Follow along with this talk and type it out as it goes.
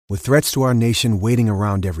With threats to our nation waiting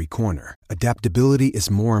around every corner, adaptability is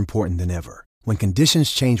more important than ever. When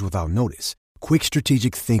conditions change without notice, quick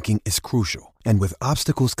strategic thinking is crucial. And with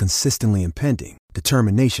obstacles consistently impending,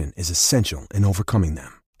 determination is essential in overcoming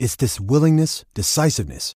them. It's this willingness,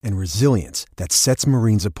 decisiveness, and resilience that sets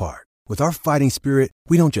Marines apart. With our fighting spirit,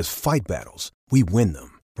 we don't just fight battles, we win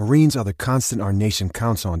them. Marines are the constant our nation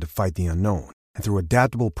counts on to fight the unknown. And through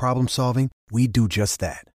adaptable problem solving, we do just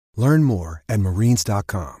that. Learn more at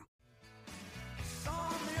marines.com.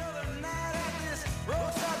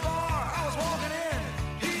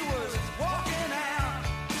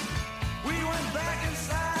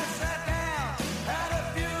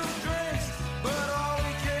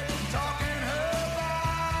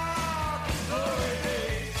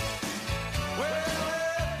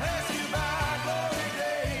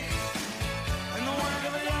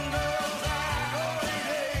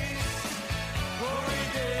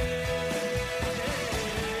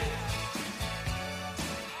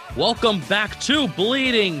 Welcome back to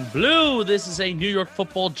Bleeding Blue. This is a New York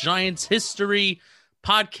Football Giants history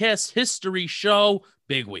podcast, history show.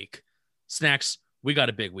 Big week. Snacks, we got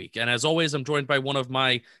a big week. And as always, I'm joined by one of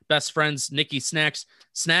my best friends, Nikki Snacks.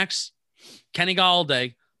 Snacks, Kenny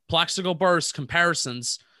Golladay, Plaxico Burress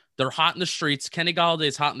comparisons. They're hot in the streets. Kenny Golladay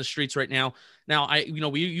is hot in the streets right now. Now,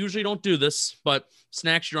 we usually don't do this, but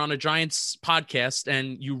Snacks, you're on a Giants podcast,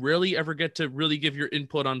 and you rarely ever get to really give your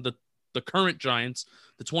input on the current Giants,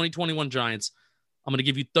 the 2021 Giants. I'm going to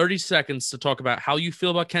give you 30 seconds to talk about how you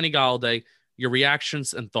feel about Kenny Golladay, your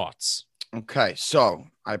reactions and thoughts. Okay, so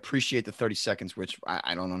I appreciate the 30 seconds, which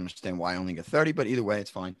I don't understand why I only get 30, but either way,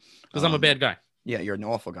 it's fine. Because I'm a bad guy. Yeah, you're an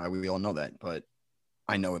awful guy. We all know that, but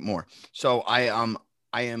I know it more. So I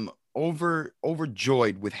am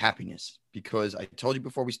overjoyed with happiness because I told you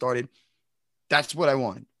before we started, that's what I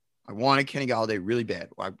wanted. I wanted Kenny Golladay really bad.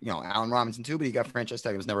 Allen Robinson too, but he got franchise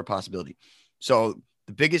tag. It was never a possibility. So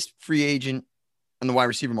the biggest free agent in the wide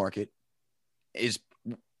receiver market is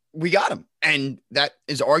we got him. And that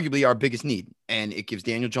is arguably our biggest need. And it gives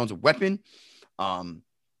Daniel Jones a weapon.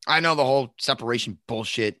 I know the whole separation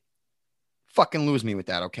bullshit. Fucking lose me with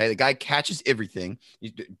that, okay? The guy catches everything.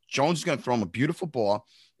 Jones is going to throw him a beautiful ball.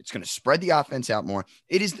 It's going to spread the offense out more.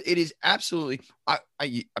 It is absolutely.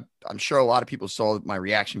 I'm sure a lot of people saw my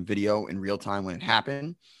reaction video in real time when it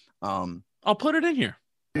happened. I'll put it in here.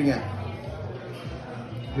 Read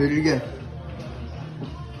it again.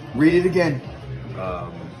 Read it again.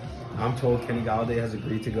 I'm told Kenny Golladay has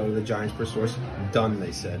agreed to go to the Giants per source. Done,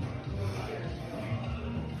 they said.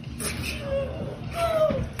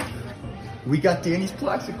 We got Danny's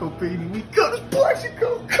Plaxico, baby. We got his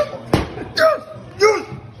Plaxico. Come on.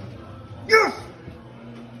 Yes.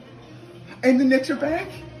 And the Knicks are back.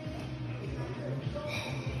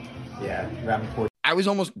 Yeah, Rappaport. I was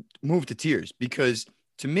almost moved to tears because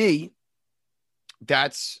to me,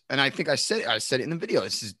 that's, and I think I said it in the video.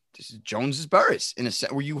 This is Jones's Burress in a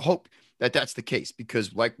sense where you hope that that's the case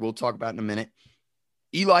because, like we'll talk about in a minute,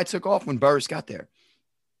 Eli took off when Burress got there.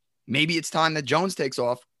 Maybe it's time that Jones takes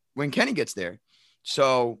off when Kenny gets there.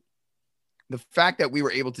 So the fact that we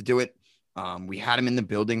were able to do it, we had him in the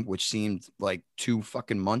building, which seemed like 2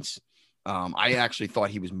 fucking months. I actually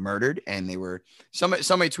thought he was murdered, and somebody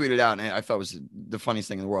tweeted out, and I thought it was the funniest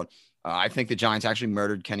thing in the world. I think the Giants actually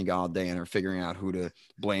murdered Kenny Golladay and are figuring out who to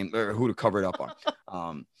blame or who to cover it up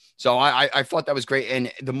on. So I thought that was great.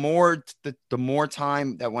 And the more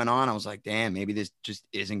time that went on, I was like, damn, maybe this just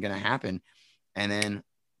isn't going to happen. And then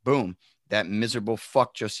boom, that miserable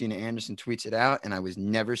fuck Josina Anderson tweets it out. And I was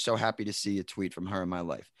never so happy to see a tweet from her in my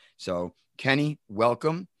life. So Kenny,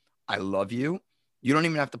 welcome. I love you. You don't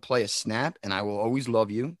even have to play a snap, and I will always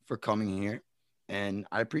love you for coming here. And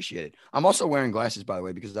I appreciate it. I'm also wearing glasses, by the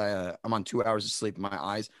way, because I'm on 2 hours of sleep and my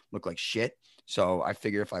eyes look like shit. So I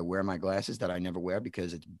figure if I wear my glasses that I never wear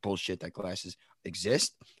because it's bullshit that glasses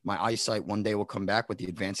exist, my eyesight one day will come back with the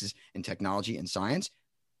advances in technology and science.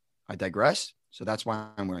 I digress. So that's why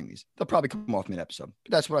I'm wearing these. They'll probably come off mid-episode.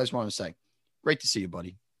 But that's what I just wanted to say. Great to see you,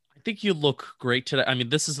 buddy. I think you look great today. I mean,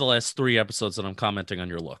 this is the last 3 episodes that I'm commenting on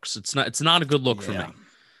your looks. It's not a good look for me.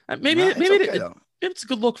 Maybe it's a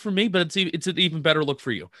good look for me, but it's an even better look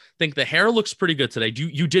for you. I think the hair looks pretty good today.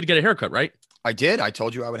 You did get a haircut, right? I did. I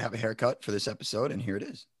told you I would have a haircut for this episode, and here it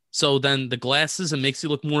is. So then the glasses, it makes you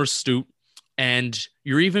look more astute, and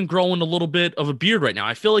you're even growing a little bit of a beard right now.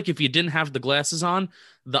 I feel like if you didn't have the glasses on,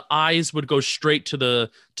 the eyes would go straight to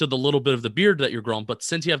the little bit of the beard that you're growing. But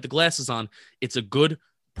since you have the glasses on, it's a good,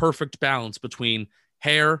 perfect balance between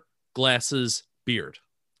hair, glasses, beard.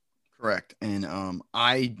 Correct. And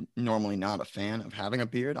I normally not a fan of having a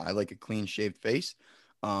beard. I like a clean shaved face.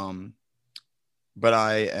 but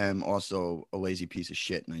I am also a lazy piece of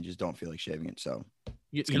shit, and I just don't feel like shaving it. So,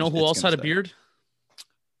 you know who else had a beard?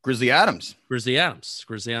 Grizzly Adams. Grizzly Adams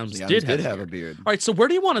Did have a beard. All right, so where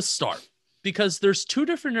do you want to start? Because there's two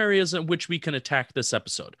different areas in which we can attack this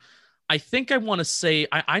episode. I think I want to say,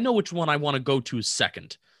 I know which one I want to go to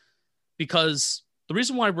second, because the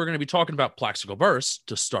reason why we're going to be talking about Plaxico Burress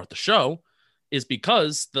to start the show is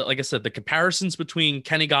because, like I said, the comparisons between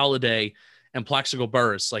Kenny Golladay and Plaxico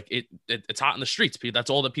Burress, like it's hot in the streets. That's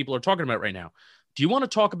all that people are talking about right now. Do you want to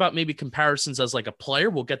talk about maybe comparisons as like a player?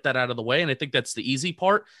 We'll get that out of the way, and I think that's the easy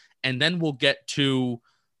part, and then we'll get to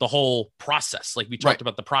the whole process. Like we talked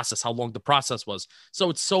about the process, how long the process was. So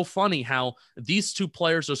it's so funny how these two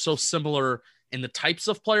players are so similar in the types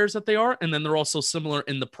of players that they are, and then they're also similar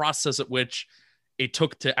in the process at which it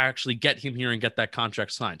took to actually get him here and get that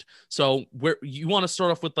contract signed. So where you want to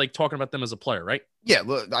start off with like talking about them as a player, right? Yeah,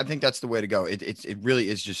 look, I think that's the way to go. It really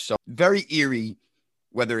is just so very eerie,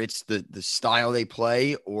 whether it's the style they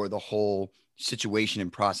play or the whole situation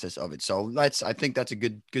and process of it. So I think that's a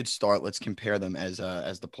good start. Let's compare them as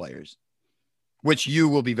the players, which you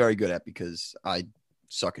will be very good at because I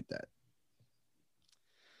suck at that.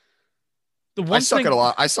 I suck at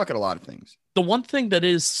a lot of things. The one thing that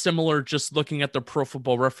is similar, just looking at the Pro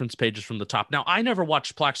Football Reference pages from the top. Now, I never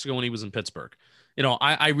watched Plaxico when he was in Pittsburgh. You know,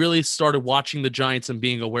 I really started watching the Giants and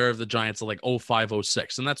being aware of the Giants at like 05,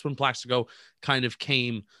 06. And that's when Plaxico kind of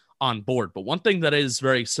came on board. But one thing that is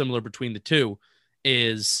very similar between the two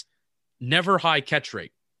is never high catch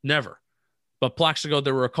rate. Never. But Plaxico,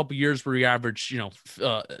 there were a couple years where he averaged,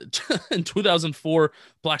 in 2004,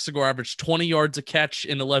 Plaxico averaged 20 yards a catch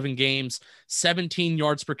in 11 games, 17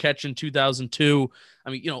 yards per catch in 2002. I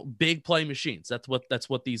mean, big play machines. That's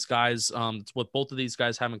what these guys, it's what both of these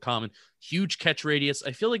guys have in common. Huge catch radius.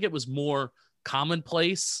 I feel like it was more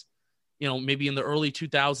commonplace, maybe in the early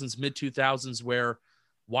 2000s, mid 2000s, where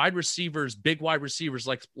wide receivers, big wide receivers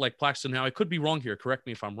like Plaxico. Now, I could be wrong here. Correct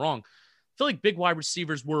me if I'm wrong. I feel like big wide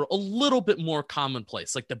receivers were a little bit more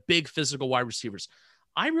commonplace, like the big physical wide receivers.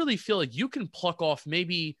 I really feel like you can pluck off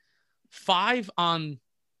maybe 5 on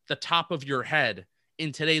the top of your head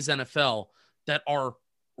in today's NFL that are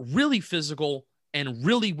really physical and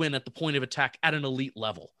really win at the point of attack at an elite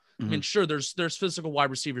level. Mm-hmm. I mean, sure, there's physical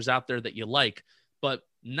wide receivers out there that you like, but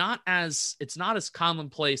it's not as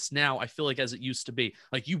commonplace now, I feel like, as it used to be.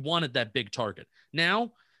 Like you wanted that big target.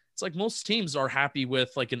 Now, it's like most teams are happy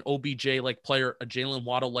with like an OBJ-like player, a Jalen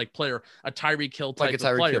Waddle-like player, a Tyreek Hill type of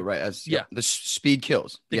player. Like a Tyreek Hill, right? The speed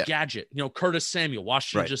kills. The gadget. Curtis Samuel.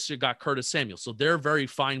 Washington just got Curtis Samuel. So they're very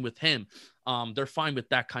fine with him. They're fine with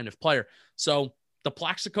that kind of player. So the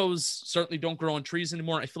Plaxicos certainly don't grow on trees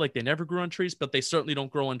anymore. I feel like they never grew on trees, but they certainly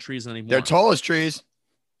don't grow on trees anymore. They're tall as trees.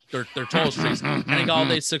 They're tall as trees. Kenny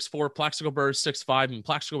Golladay 6'4", Plaxico Burress 6'5", and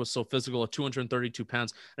Plaxico was so physical at 232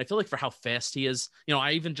 pounds. And I feel like for how fast he is,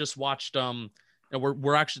 I even just watched.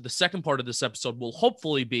 We're actually, the second part of this episode will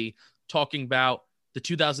hopefully be talking about the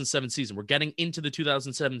 2007 season. We're getting into the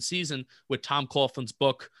 2007 season with Tom Coughlin's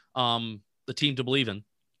book, The Team to Believe In.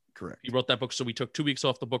 Correct. He wrote that book, so we took 2 weeks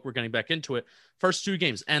off the book. We're getting back into it. First 2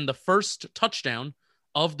 games, and the first touchdown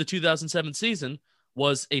of the 2007 season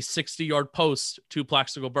was a 60-yard post to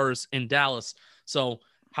Plaxico Burress in Dallas. So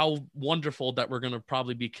how wonderful that we're going to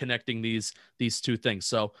probably be connecting these two things.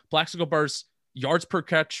 So Plaxico Burress, yards per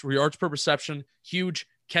catch, yards per reception, huge.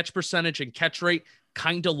 Catch percentage and catch rate,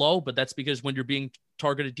 kind of low, but that's because when you're being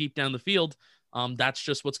targeted deep down the field, that's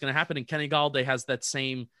just what's going to happen. And Kenny Golladay has that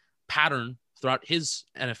same pattern throughout his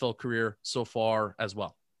NFL career so far as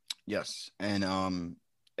well. Yes. And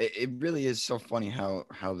it really is so funny how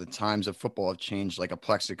the times of football have changed. Like a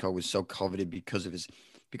Plaxico was so coveted because of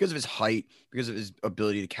his height, because of his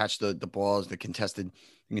ability to catch the balls, the contested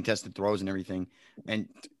throws and everything. And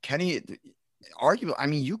Kenny, arguably, I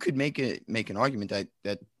mean, you could make an argument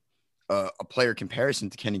that a player comparison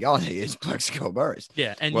to Kenny Golladay is Plaxico Burress.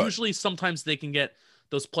 Yeah, and usually sometimes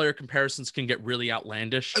those player comparisons can get really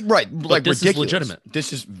outlandish. Right. Like this ridiculous. is legitimate.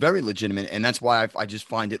 This is very legitimate. And that's why I just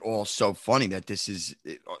find it all so funny that this is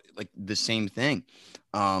like the same thing.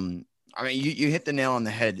 I mean, you hit the nail on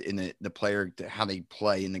the head in the player, how they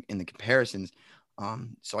play in the comparisons.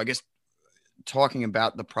 So I guess talking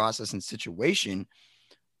about the process and situation,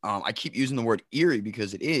 I keep using the word eerie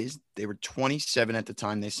because it is. They were 27 at the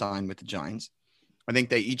time they signed with the Giants. I think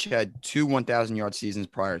they each had 2 1,000-yard seasons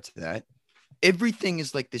prior to that. Everything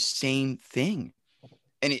is like the same thing.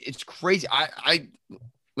 And it's crazy. I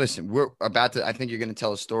listen, we're about to, I think you're going to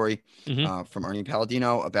tell a story from Ernie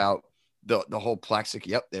Palladino about the whole Plaxico.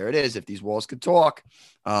 Yep, there it is. If these walls could talk,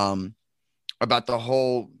 about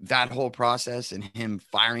that whole process and him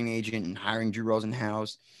firing agent and hiring Drew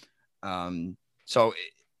Rosenhaus. So,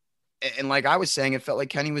 and like I was saying, it felt like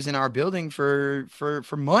Kenny was in our building for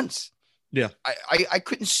months. Yeah. I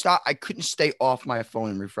couldn't stop. I couldn't stay off my phone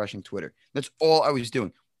and refreshing Twitter. That's all I was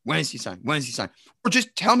doing. When is he signed? When is he signed? Or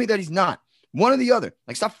just tell me that he's not. One or the other.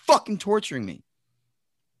 Like, stop fucking torturing me.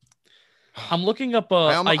 I'm looking up.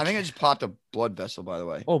 I think I just popped a blood vessel, by the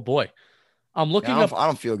way. Oh boy. I'm looking up. I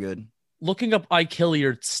don't feel good. Looking up Ike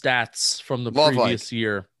Hilliard's stats from the previous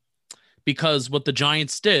year, because what the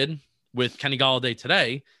Giants did with Kenny Golladay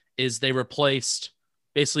today is they replaced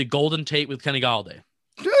basically Golden Tate with Kenny Golladay.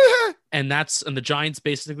 and the Giants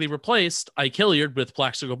basically replaced Ike Hilliard with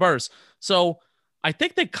Plaxico Burress. So I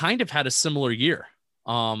think they kind of had a similar year.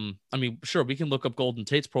 I mean, sure, we can look up Golden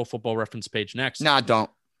Tate's Pro Football Reference page next. Nah, don't.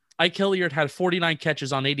 Ike Hilliard had 49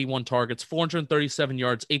 catches on 81 targets, 437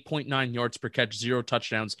 yards, 8.9 yards per catch, 0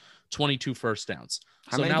 touchdowns, 22 first downs.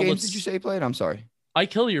 How many games did you say he played? I'm sorry.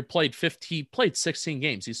 Ike Hilliard played 16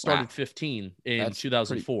 games. He started 15 in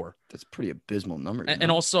 2004. That's pretty abysmal number.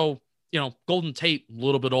 And also, Golden Tate, a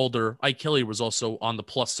little bit older. Ike Hilliard was also on the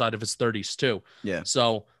plus side of his 30s too. Yeah.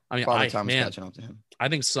 So, I mean, catching up to him. I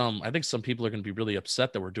think some people are going to be really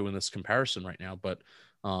upset that we're doing this comparison right now, but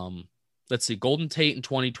let's see. Golden Tate in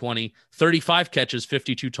 2020, 35 catches,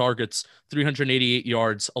 52 targets, 388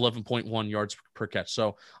 yards, 11.1 yards per catch.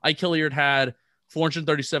 So Ike Hilliard had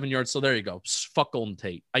 437 yards. So there you go. Fuck Golden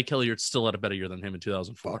Tate. Ike Hilliard still had a better year than him in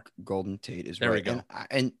 2004. Fuck Golden Tate is there right. We go.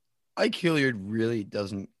 And Ike Hilliard really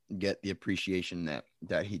doesn't get the appreciation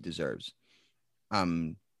that he deserves.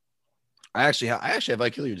 I actually have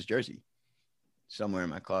Ike Hilliard's jersey somewhere in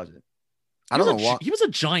my closet. I don't know why. He was a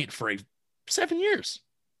Giant for 7 years.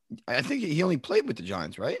 I think he only played with the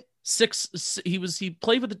Giants, right? 6. He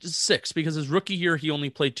played with the 6 because his rookie year he only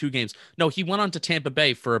played 2 games. No, he went on to Tampa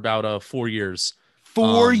Bay for about 4 years.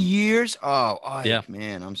 4 years? Oh, yeah,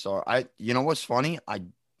 man, I'm sorry. You know what's funny?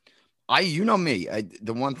 You know me.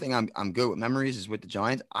 The one thing I'm good with memories is with the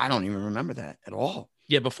Giants. I don't even remember that at all.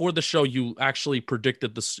 Yeah, before the show, you actually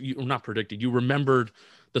predicted this. Not predicted. You remembered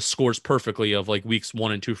the scores perfectly of like weeks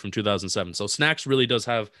 1 and 2 from 2007. So Snacks really does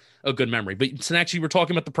have a good memory. But Snacks, you were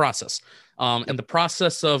talking about the process, and the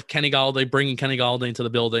process of bringing Kenny Golladay into the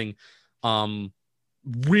building,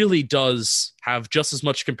 really does have just as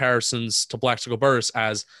much comparisons to Plaxico Burress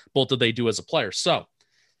as both of they do as a player. So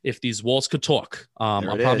if these walls could talk,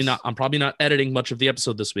 I'm probably not editing much of the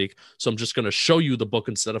episode this week. So I'm just going to show you the book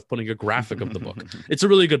instead of putting a graphic of the book. It's a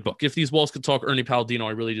really good book. If these walls could talk, Ernie Palladino,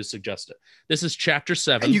 I really do suggest it. This is chapter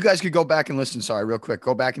 7. And you guys could go back and listen. Sorry, real quick.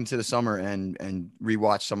 Go back into the summer and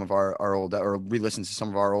rewatch some of our old, or re-listen to some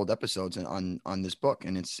of our old episodes on this book.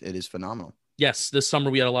 And it is phenomenal. Yes, this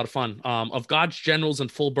summer we had a lot of fun. Of God's generals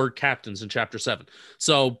and full bird captains in chapter 7.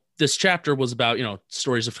 So this chapter was about,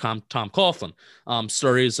 stories of Tom Coughlin,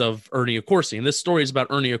 stories of Ernie Accorsi. And this story is about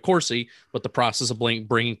Ernie Accorsi, but the process of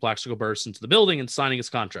bringing Plaxico Burress into the building and signing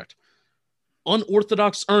his contract.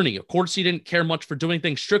 Unorthodox Ernie. Accorsi didn't care much for doing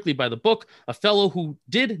things strictly by the book, a fellow who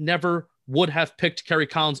never would have picked Kerry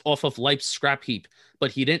Collins off of life's scrap heap,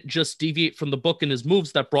 but he didn't just deviate from the book in his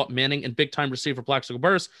moves that brought Manning and big-time receiver Plaxico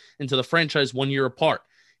Burress into the franchise 1 year apart.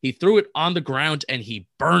 He threw it on the ground and he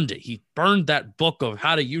burned it. He burned that book of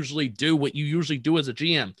how to usually do what you usually do as a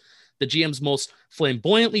GM. The GM's most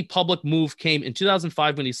flamboyantly public move came in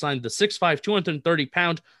 2005 when he signed the 6'5",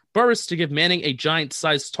 230-pound Burress to give Manning a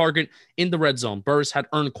giant-sized target in the red zone. Burress had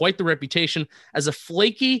earned quite the reputation as a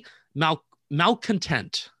flaky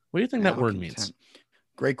malcontent. What do you think that word means?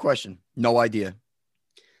 Great question. No idea.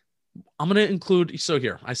 I'm going to include, so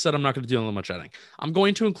here, I said I'm not going to do much editing. I'm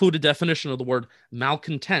going to include a definition of the word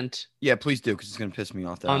malcontent. Yeah, please do, because it's going to piss me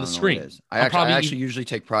off. On the screen. I actually usually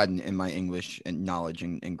take pride in my English and knowledge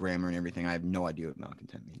and grammar and everything. I have no idea what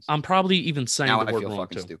malcontent means. I'm probably even saying now the word I feel wrong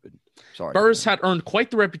fucking too. Stupid. Sorry. Burress had earned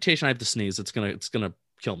quite the reputation. I have to sneeze. It's gonna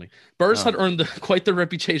kill me. Burress had earned quite the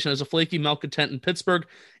reputation as a flaky malcontent in Pittsburgh,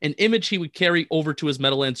 an image he would carry over to his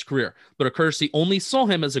Meadowlands career. But Accorsi only saw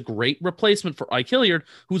him as a great replacement for Ike Hilliard,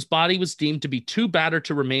 whose body was deemed to be too battered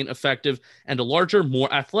to remain effective, and a larger,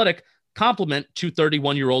 more athletic complement to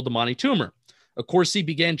 31-year-old Amani Toomer. Accorsi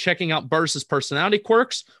began checking out Burress's personality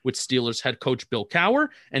quirks with Steelers head coach Bill Cowher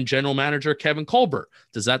and general manager Kevin Colbert.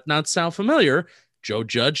 Does that not sound familiar? Joe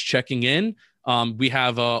Judge checking in. We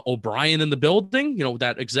have O'Brien in the building,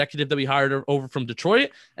 that executive that we hired over from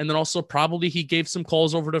Detroit. And then also probably he gave some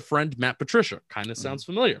calls over to friend Matt Patricia. Kind of sounds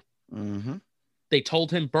familiar. Mm-hmm. They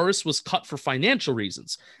told him Burress was cut for financial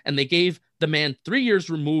reasons, and they gave the man 3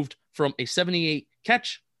 years removed from a 78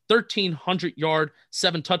 catch, 1,300-yard,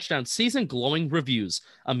 7-touchdown season glowing reviews.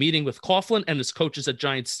 A meeting with Coughlin and his coaches at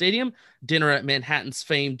Giants Stadium, dinner at Manhattan's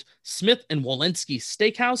famed Smith and Walensky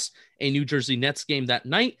Steakhouse, a New Jersey Nets game that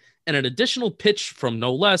night, And an additional pitch from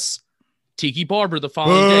no less Tiki Barber the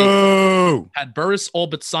following day had Burress all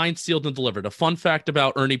but signed, sealed, and delivered. A fun fact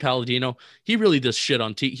about Ernie Palladino, he really does shit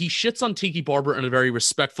on He shits on Tiki Barber in a very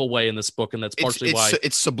respectful way in this book, and that's partially why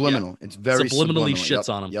it's subliminal. Yeah, it's very subliminally subliminal.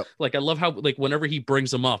 shits on him. Yep. Like, I love how, like, whenever he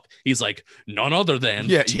brings him up, he's like, none other than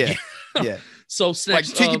yeah. So like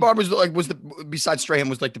Tiki Barber's besides Strahan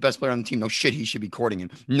was like the best player on the team. No shit, he should be courting him.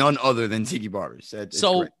 None other than Tiki Barber's.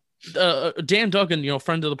 So Dan Duggan,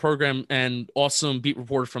 friend of the program and awesome beat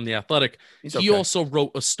reporter from The Athletic, he also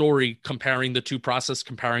wrote a story comparing the two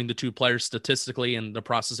players statistically and the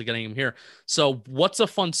process of getting him here. So what's a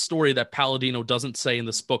fun story that Palladino doesn't say in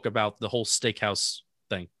this book about the whole steakhouse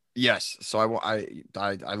thing? Yes. So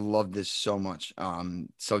I love this so much.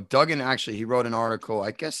 So Duggan actually, he wrote an article,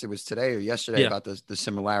 I guess it was today or yesterday, about the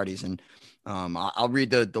similarities. And I'll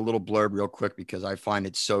read the little blurb real quick because I find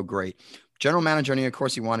it so great. General manager Ernie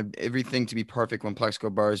Accorsi wanted everything to be perfect when Plaxico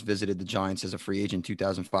Burress visited the Giants as a free agent in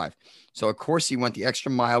 2005. So Accorsi went the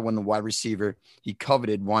extra mile when the wide receiver he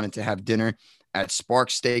coveted wanted to have dinner at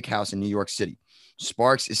Sparks Steakhouse in New York City.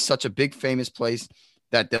 Sparks is such a big, famous place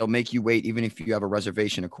that they'll make you wait even if you have a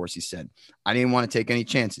reservation, Accorsi said. I didn't want to take any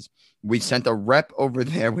chances. We sent a rep over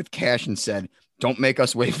there with cash and said, don't make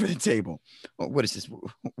us wait for the table. What is this?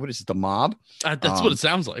 What is this, the mob? That's what it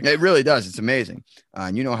sounds like. It really does. It's amazing.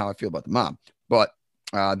 And you know how I feel about the mob. But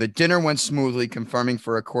the dinner went smoothly, confirming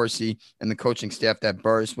for Accorsi and the coaching staff that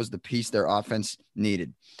Burress was the piece their offense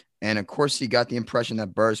needed. And Accorsi got the impression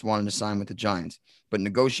that Burress wanted to sign with the Giants. But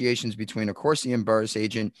negotiations between Accorsi and Burress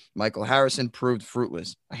agent Michael Harrison proved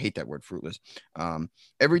fruitless. I hate that word, fruitless.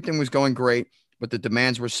 Everything was going great, but the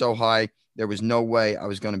demands were so high, there was no way I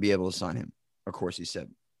was going to be able to sign him. Of course, he said.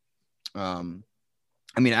 I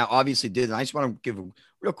obviously did. And I just want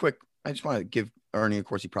to give Ernie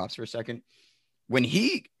Accorsi props for a second. When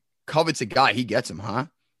he covets a guy, he gets him, huh?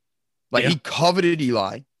 Like he coveted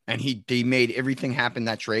Eli and he made everything happen,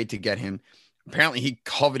 that trade, to get him. Apparently he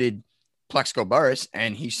coveted Plaxico Burress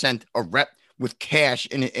and he sent a rep with cash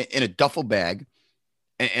in a duffel bag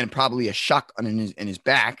and probably a shotgun in his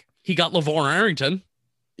back. He got LeVar Arrington.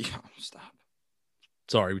 Yeah, stop.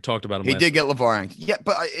 Sorry, we talked about him. He did get LeVar Arrington. Yeah,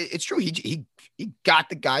 but it's true. He got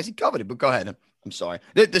the guys he coveted. But go ahead. I'm sorry.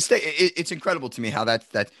 It's incredible to me how that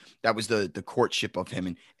was the courtship of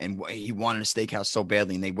him, and he wanted a steakhouse so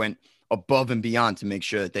badly, and they went above and beyond to make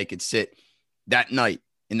sure that they could sit that night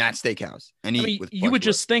in that steakhouse and eat. You would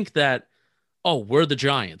just think that, oh, we're the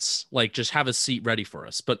Giants, like just have a seat ready for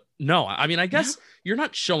us. But no, I mean, I guess you're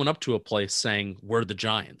not showing up to a place saying we're the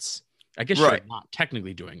Giants. I guess you're not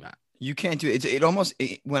technically doing that. You can't do it. It almost,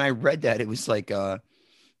 when I read that, it was like,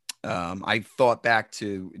 I thought back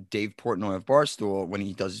to Dave Portnoy of Barstool when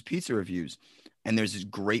he does his pizza reviews. And there's this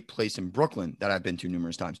great place in Brooklyn that I've been to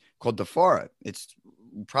numerous times called Da Fara. It's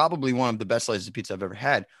probably one of the best slices of pizza I've ever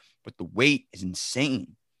had, but the wait is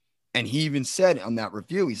insane. And he even said on that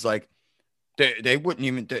review, he's like, they wouldn't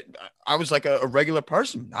even, I was like a regular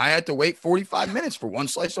person. I had to wait 45 minutes for one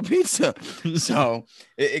slice of pizza. So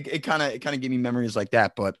it kind of gave me memories like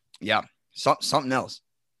that, but yeah, something else.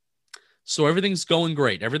 So everything's going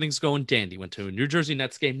great. Everything's going dandy. Went to a New Jersey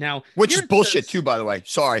Nets game now. Which is bullshit too, by the way.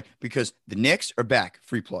 Sorry, because the Knicks are back.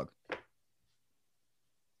 Free plug.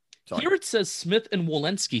 Sorry. Here it says Smith and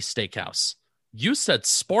Walensky Steakhouse. You said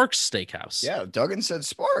Sparks Steakhouse. Yeah, Duggan said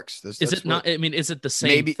Sparks. Is it not? I mean, is it the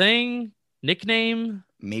same thing? Nickname?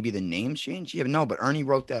 Maybe the name changed? Yeah, no, but Ernie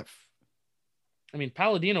wrote that. I mean,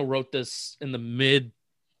 Palladino wrote this in the mid,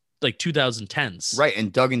 2010s. Right,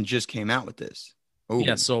 and Duggan just came out with this. Ooh.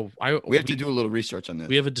 Yeah, so we have to do a little research on this.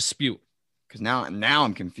 We have a dispute. Because now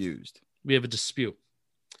I'm confused. We have a dispute.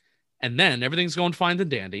 And then everything's going fine and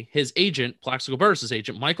dandy. His agent, Plaxico Burress'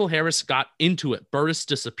 agent, Michael Harris, got into it. Burress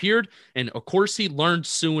disappeared, and Accorsi learned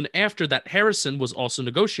soon after that Harrison was also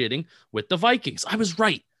negotiating with the Vikings. I was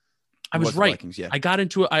right. I was right. Vikings, yeah. I got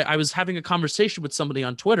into it. I was having a conversation with somebody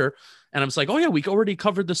on Twitter, and I was like, oh, yeah, we already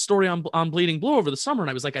covered the story on Bleeding Blue over the summer. And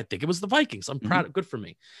I was like, I think it was the Vikings. I'm proud. Good for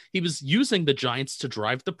me. He was using the Giants to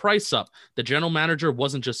drive the price up. The general manager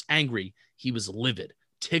wasn't just angry. He was livid,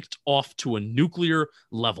 ticked off to a nuclear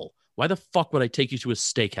level. Why the fuck would I take you to a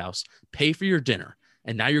steakhouse, pay for your dinner,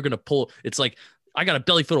 and now you're going to pull? It's like, I got a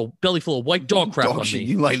belly full of white dog crap on me.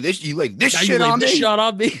 You like this shit on me? Shot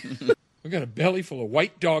on me? I got a belly full of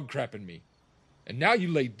white dog crap in me. And now you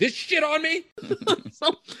laid this shit on me?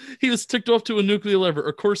 So he was ticked off to a nuclear level.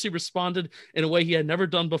 Accorsi responded in a way he had never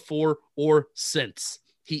done before or since.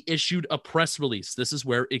 He issued a press release. This is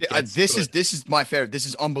where it gets this is my favorite. This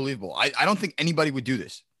is unbelievable. I don't think anybody would do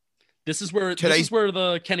this. This is where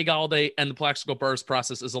the Kenny Galladay and the Plaxico Burress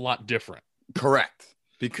process is a lot different. Correct.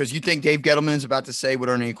 Because you think Dave Gettleman is about to say what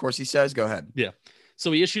Ernie Corsi says? Go ahead. Yeah.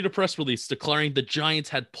 So he issued a press release declaring the Giants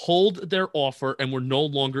had pulled their offer and were no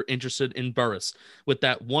longer interested in Burress. With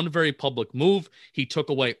that one very public move, he took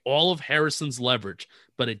away all of Harrison's leverage,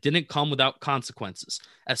 but it didn't come without consequences.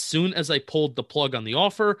 As soon as I pulled the plug on the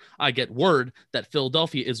offer, I get word that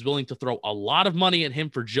Philadelphia is willing to throw a lot of money at him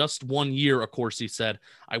for just 1 year, of course, he said.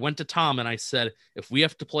 I went to Tom and I said, if we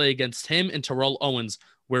have to play against him and Terrell Owens,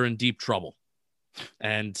 we're in deep trouble.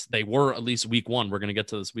 And they were at least week one. We're going to get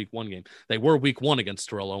to this week one game. They were week one against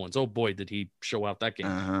Terrell Owens. Oh boy, did he show out that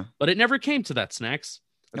game. But it never came to that, Snacks.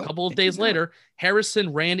 A couple of days later,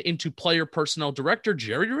 Harrison ran into player personnel director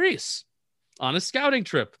Jerry Reese on a scouting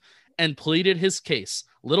trip and pleaded his case.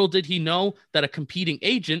 Little did he know that a competing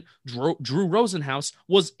agent, Drew Rosenhaus,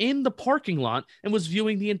 was in the parking lot and was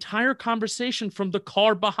viewing the entire conversation from the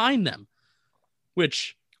car behind them,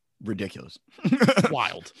 which... ridiculous.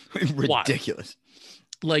 Wild. Ridiculous.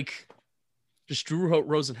 Like, just Drew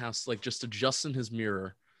Rosenhaus, like, just adjusting his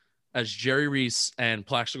mirror as Jerry Reese and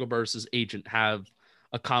Plaxico Burress's agent have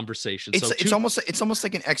a conversation. It's almost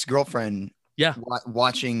like an ex-girlfriend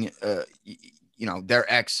watching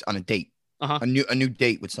their ex on a date. A new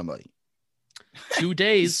date with somebody. 2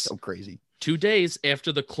 days. So crazy. 2 days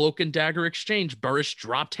after the cloak and dagger exchange, Burress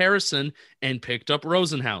dropped Harrison and picked up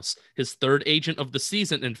Rosenhaus, his third agent of the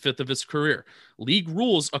season and fifth of his career. League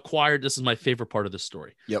rules required, this is my favorite part of the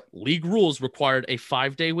story. Yep. League rules required a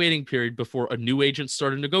 5-day waiting period before a new agent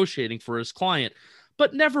started negotiating for his client,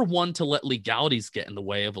 but never one to let legalities get in the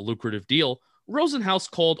way of a lucrative deal. Rosenhaus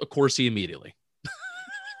called Accorsi immediately.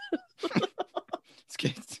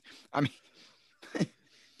 I mean,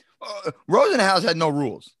 Rosenhaus had no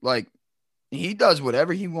rules. Like, he does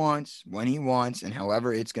whatever he wants, when he wants, and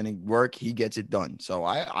however it's going to work, he gets it done. So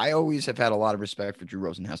I always have had a lot of respect for Drew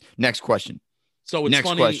Rosenhaus. Next question. So it's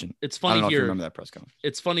funny. Question. It's funny I don't know here. If you remember that press conference.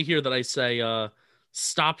 It's funny here that I say,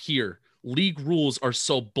 stop here. League rules are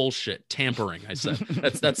so bullshit. Tampering. I said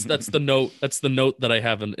that's the note. That's the note that I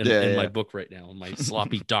have in my book right now in my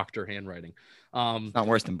sloppy doctor handwriting. It's not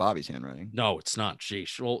worse than Bobby's handwriting. No, it's not.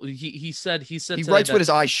 Sheesh. Well, he said he writes with his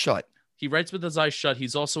eyes shut. He writes with his eyes shut.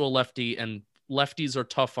 He's also a lefty, and lefties are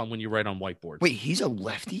tough on when you write on whiteboards. Wait, he's a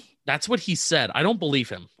lefty? That's what he said. I don't believe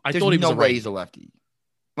him. There's thought he was no way he's a lefty.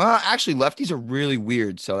 Well, actually, lefties are really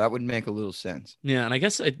weird, so that would make a little sense. Yeah, and I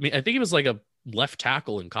think he was like a left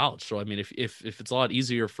tackle in college. So I mean, if it's a lot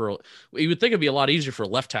easier you would think it'd be a lot easier for a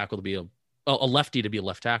left tackle to be a lefty to be a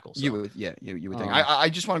left tackle. So. You would think. I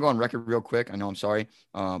just want to go on record real quick. I know I'm sorry.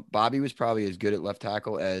 Bobby was probably as good at left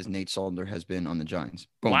tackle as Nate Solder has been on the Giants.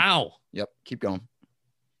 Boom. Wow. Yep. Keep going.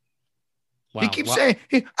 Wow. He keeps saying,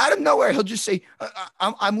 out of nowhere, he'll just say,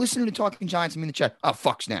 I'm listening to Talking Giants. I'm in the chat. Oh,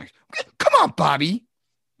 fuck Snacks. Come on, Bobby.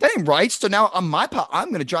 That ain't right. So now on my part, I'm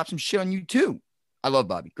going to drop some shit on you too. I love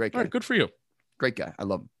Bobby. Great guy. All right, good for you. Great guy. I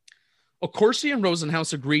love him. Accorsi and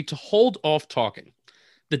Rosenhaus agreed to hold off talking.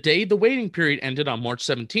 The day the waiting period ended on March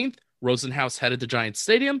 17th, Rosenhaus headed to Giants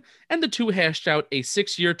Stadium, and the two hashed out a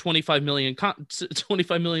 6-year, $25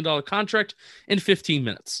 million contract in 15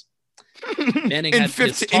 minutes. Manning had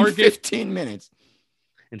his target. In 15 minutes.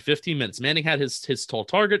 In 15 minutes. Manning had his tall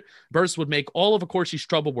target. Burress would make all of Accorsi's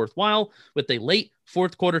trouble worthwhile with a late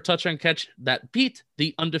fourth quarter touchdown catch that beat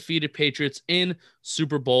the undefeated Patriots in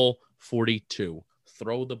Super Bowl 42.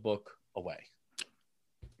 Throw the book away.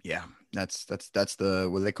 Yeah, that's the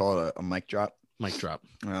what do they call it, a mic drop? Mic drop.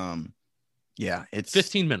 Yeah, it's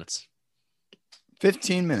 15 minutes.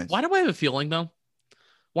 15 minutes. Why do I have a feeling though?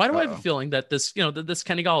 Why do I have a feeling that this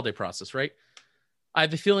Kenny Golladay process, right? I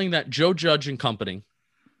have a feeling that Joe Judge and company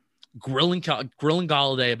grilling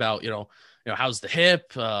Golladay about, how's the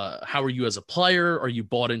hip? How are you as a player? Are you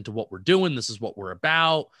bought into what we're doing? This is what we're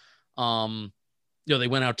about. They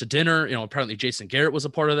went out to dinner. Apparently Jason Garrett was a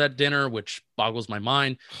part of that dinner, which boggles my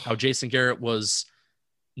mind. How Jason Garrett was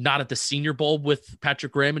not at the Senior Bowl with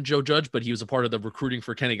Patrick Graham and Joe Judge, but he was a part of the recruiting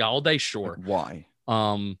for Kenny Golladay. Sure. Why?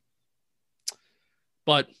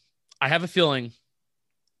 But I have a feeling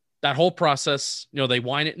that whole process, they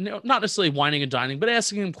whine it, not necessarily whining and dining, but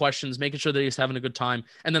asking him questions, making sure that he's having a good time.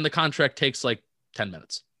 And then the contract takes like 10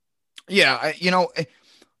 minutes. Yeah.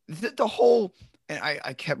 The whole, and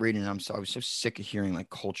I kept reading it. I was so sick of hearing like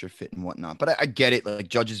culture fit and whatnot, but I get it. Like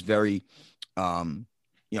Judge is very,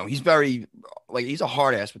 he's very, like, he's a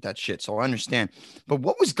hard ass with that shit. So I understand. But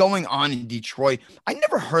what was going on in Detroit? I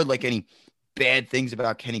never heard like any bad things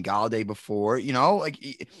about Kenny Golladay before,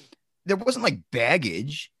 there wasn't like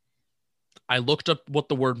baggage. I looked up what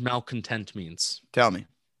the word malcontent means. Tell me.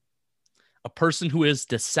 A person who is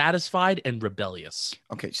dissatisfied and rebellious.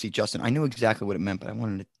 Okay, see, Justin, I knew exactly what it meant, but I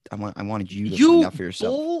wanted you to find out for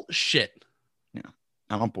yourself. Bullshit. Yeah.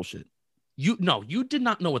 I don't bullshit. You did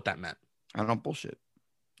not know what that meant. I don't bullshit.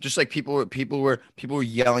 Just like people were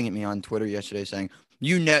yelling at me on Twitter yesterday saying,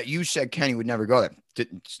 you said Kenny would never go there.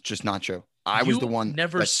 It's just not true. I was the one.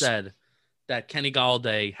 Never said that Kenny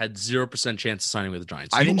Golladay had 0% chance of signing with the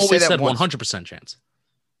Giants. I You didn't always say that said once. 100% chance.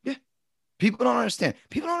 Yeah. People don't understand.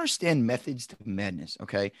 People don't understand methods to madness,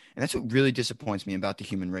 okay? And that's what really disappoints me about the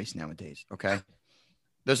human race nowadays, okay?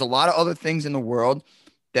 There's a lot of other things in the world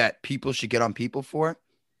that people should get on people for.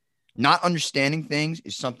 Not understanding things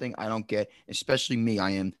is something I don't get, especially me.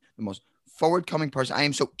 I am the most forward-coming person. I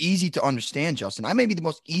am so easy to understand, Justin. I may be the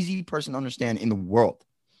most easy person to understand in the world.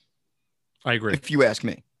 I agree. If you ask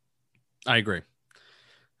me. I agree.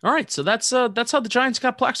 All right, so that's how the Giants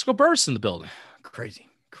got Plaxico Burress in the building. Crazy.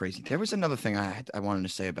 There was another thing I wanted to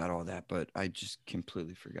say about all that, but I just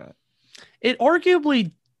completely forgot. It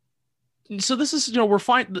arguably. So this is, we're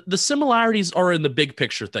fine. The similarities are in the big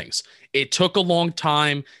picture things. It took a long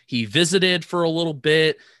time. He visited for a little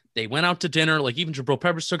bit. They went out to dinner. Like even Jabril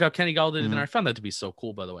Peppers took out Kenny Golladay to dinner. I found that to be so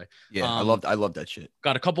cool, by the way. Yeah, I love that shit.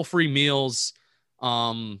 Got a couple free meals.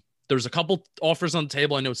 There's a couple offers on the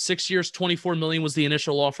table. I know 6 years, $24 million was the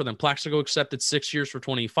initial offer. Then Plaxico accepted 6 years for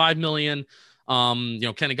 $25 million.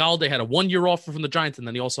 Kenny Golladay had a 1 year offer from the Giants, and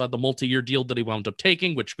then he also had the multi-year deal that he wound up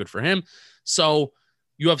taking, which good for him. So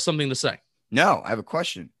you have something to say? No, I have a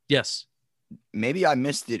question. Yes. Maybe I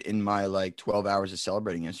missed it in my 12 hours of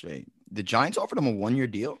celebrating yesterday. The Giants offered him a 1 year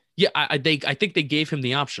deal. Yeah, I think they gave him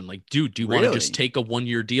the option. Like, dude, do you want to just take a 1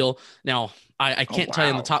 year deal? Now, I can't tell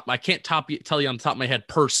you on the top. I can't tell you on the top of my head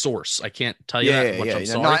per source. I can't tell you that much. I'm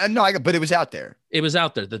sorry. But it was out there. It was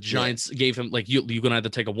out there. The Giants gave him you can either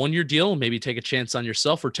take a 1 year deal, maybe take a chance on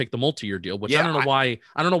yourself, or take the multi-year deal. Which I don't know why.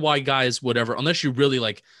 I don't know why guys would ever, unless you really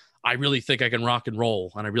I really think I can rock and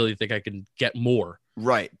roll, and I really think I can get more.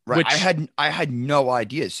 Right. Which, I had no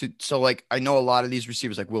idea. So I know a lot of these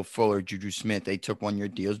receivers like Will Fuller, Juju Smith, they took 1 year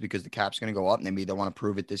deals because the cap's going to go up, and maybe they want to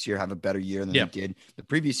prove it this year, have a better year than they did the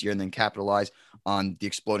previous year, and then capitalize on the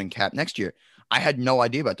exploding cap next year. I had no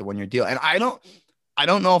idea about the 1 year deal, and I don't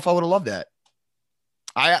know if I would have loved that.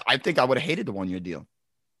 I think I would have hated the 1 year deal.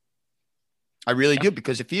 I really do,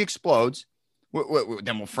 because if he explodes,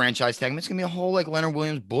 then we'll franchise tag him. It's gonna be a whole Leonard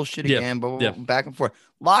Williams bullshit again, but back and forth.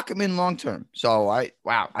 Lock him in long term. So I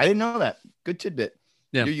didn't know that. Good tidbit.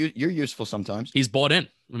 Yeah, you're useful sometimes. He's bought in.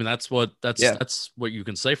 I mean, that's what you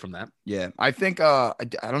can say from that. Yeah, I think I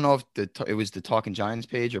don't know if it was the Talking Giants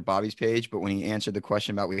page or Bobby's page, but when he answered the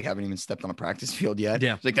question about we haven't even stepped on a practice field yet,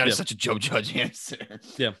 that is such a Joe Judge answer.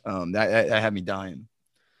 Yeah, that had me dying.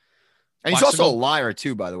 And he's also a liar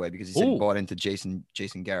too, by the way, because he said he bought into Jason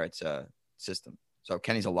Garrett's system. So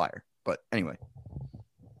Kenny's a liar. But anyway,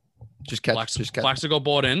 just catch. Plaxico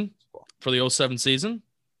bought in for the 2007 season.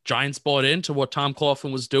 Giants bought into what Tom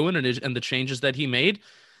Coughlin was doing and the changes that he made.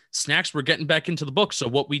 Snacks were getting back into the book. So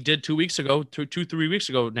what we did 3 weeks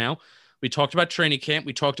ago now, we talked about training camp.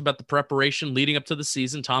 We talked about the preparation leading up to the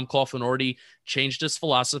season. Tom Coughlin already changed his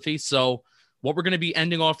philosophy. So what we're going to be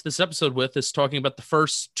ending off this episode with is talking about the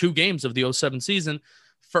first 2 games of the 2007 season.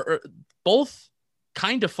 For both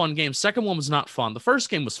kind of fun games. Second one was not fun. The first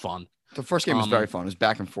game was fun. The first game was very fun. It was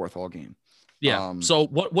back and forth all game. Yeah. So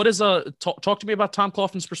what is talk to me about Tom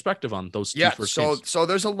Coughlin's perspective on those two first games. So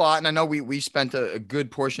there's a lot, and I know we spent a good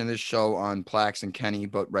portion of this show on Plax and Kenny,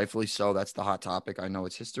 but rightfully so. That's the hot topic. I know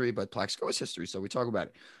it's history, but Plaxico is history, so we talk about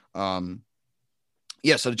it.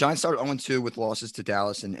 So the Giants started 0-2 with losses to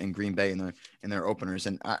Dallas and Green Bay in their openers.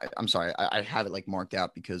 And I'm sorry, I have it marked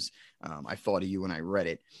out because I thought of you when I read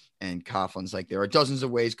it. And Coughlin's there are dozens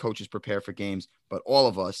of ways coaches prepare for games, but all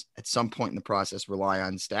of us at some point in the process rely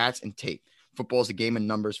on stats and tape. Football is a game of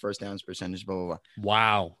numbers, first downs, percentage, blah, blah, blah.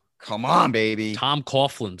 Wow. Come on, baby. Tom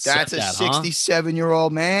Coughlin That's a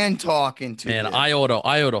 67-year-old man talking to you. I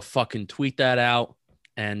ought to fucking tweet that out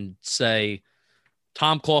and say,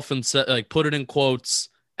 Tom Coughlin said, put it in quotes,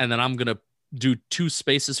 and then I'm going to do 2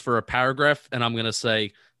 spaces for a paragraph, and I'm going to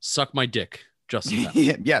say, suck my dick. Justin.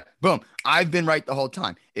 Yeah. Boom. I've been right the whole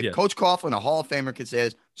time. If Coach Coughlin, a Hall of Famer, could say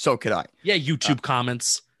this, so could I. Yeah. YouTube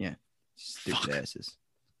comments. Yeah. Stupid asses.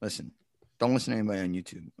 Listen, don't listen to anybody on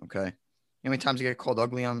YouTube. Okay. You know how many times I get called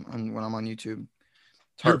ugly on when I'm on YouTube?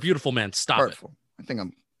 You're a beautiful man. Stop hurtful. I think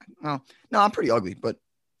I'm pretty ugly, but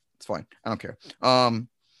it's fine. I don't care.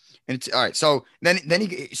 And it's all right. So then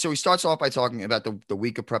he starts off by talking about the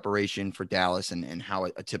week of preparation for Dallas and how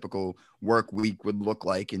a typical work week would look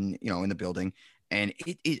like in the building. And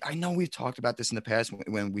I know we've talked about this in the past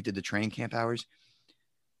when we did the training camp hours.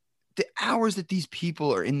 The hours that these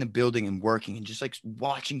people are in the building and working and just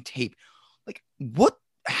watching tape, what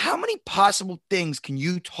how many possible things can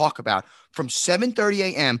you talk about from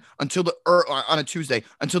 7:30 a.m. until on a Tuesday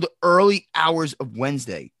until the early hours of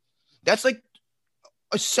Wednesday? That's like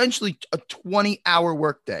essentially a 20-hour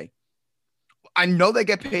workday. I know they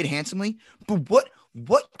get paid handsomely, but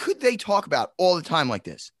what could they talk about all the time like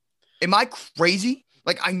this? Am I crazy?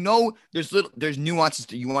 Like, I know there's nuances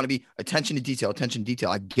to you want to be attention to detail.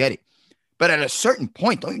 I get it. But at a certain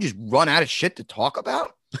point, don't you just run out of shit to talk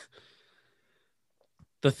about?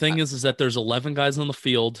 The thing is that there's 11 guys on the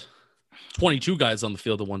field, 22 guys on the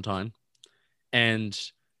field at one time. And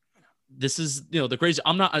this is, the crazy.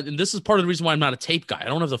 And this is part of the reason why I'm not a tape guy. I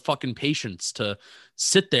don't have the fucking patience to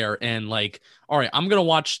sit there and like, all right, I'm going to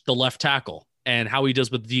watch the left tackle and how he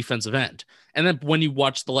does with the defensive end. And then when you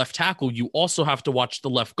watch the left tackle, you also have to watch the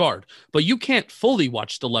left guard. But you can't fully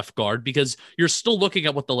watch the left guard because you're still looking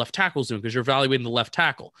at what the left tackle's doing because you're evaluating the left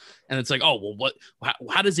tackle. And it's like, oh, well,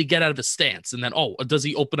 how does he get out of his stance? And then, does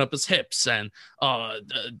he open up his hips? And, how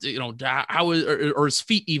are his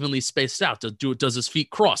feet evenly spaced out? Does his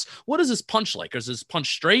feet cross? What is his punch like? Is his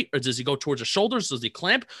punch straight? Or does he go towards the shoulders? Does he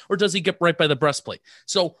clamp? Or does he get right by the breastplate?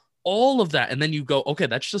 So all of that, and then you go, okay,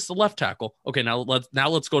 that's just the left tackle. Okay, now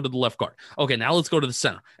let's go to the left guard. Okay, now let's go to the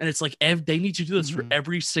center. And it's like they need to do this for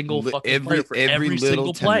every single fucking player, for every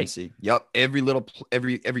single play. Yep, every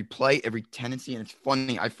play, every tendency. And it's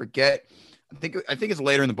funny, I forget. I think it's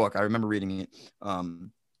later in the book. I remember reading it.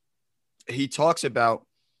 He talks about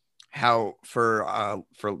how for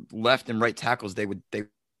left and right tackles they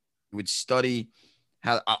would study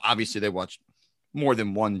how. Obviously, they watch more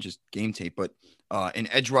than one just game tape, but an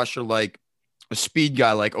edge rusher like a speed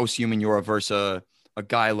guy like Osi Umenyiora versus a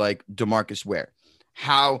guy like DeMarcus Ware,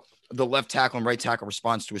 how the left tackle and right tackle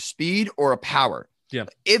responds to a speed or a power. Yeah,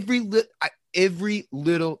 every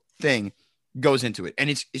little thing goes into it, and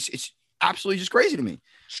it's absolutely just crazy to me.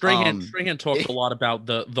 Strahan talked a lot about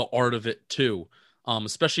the art of it too.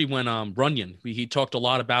 Especially when Runyon, he talked a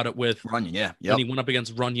lot about it with Runyon, yeah. When he went up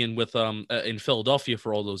against Runyon with in Philadelphia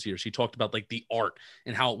for all those years, he talked about like the art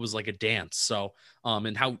and how it was like a dance. So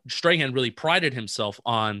and how Strahan really prided himself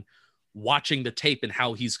on watching the tape and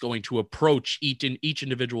how he's going to approach each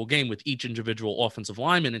individual game with each individual offensive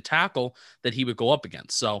lineman and tackle that he would go up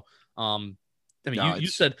against. So you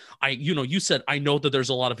said I know that there's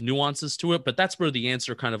a lot of nuances to it, but that's where the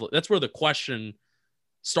answer that's where the question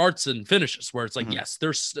starts and finishes, where it's like, yes,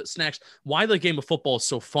 there's snacks. Why the game of football is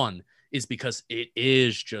so fun is because it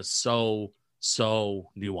is just so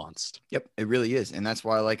nuanced. Yep, it really is. And that's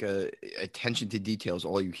why I like attention to details,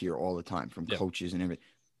 all you hear all the time from coaches and everything.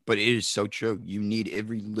 But it is so true. You need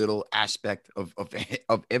every little aspect of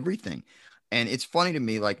everything. And it's funny to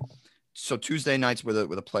me, like, so Tuesday nights were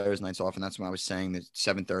the players' nights off, and that's when I was saying that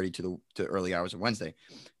 7:30 to the early hours of Wednesday.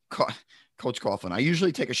 Coach Coughlin, I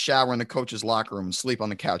usually take a shower in the coach's locker room and sleep on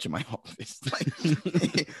the couch in my office.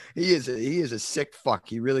 Like, he is a sick fuck.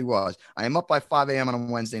 He really was. I am up by 5 a.m. on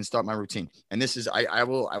a Wednesday and start my routine. And this is I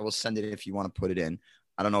will send it if you want to put it in.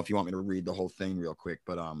 I don't know if you want me to read the whole thing real quick,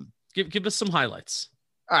 but give us some highlights.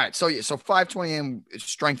 All right, so 5:20 a.m.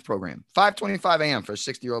 strength program, 5:25 a.m. for a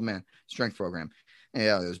 60-year-old man strength program.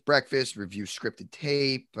 Yeah, there's breakfast, review scripted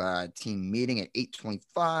tape, team meeting at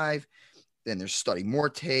 8:25. Then there's study more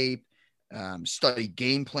tape. Study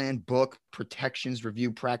game plan, book, protections,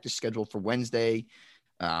 review, practice schedule for Wednesday.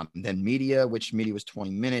 Then media, which media was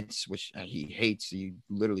 20 minutes, which he hates. He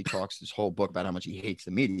literally talks this whole book about how much he hates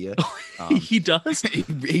the media. He does?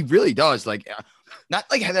 He really does. Like, not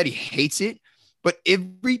like that he hates it, but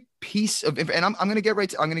every piece of, and I'm going to get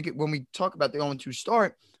when we talk about the 0-2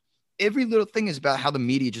 start, every little thing is about how the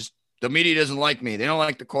media doesn't like me. They don't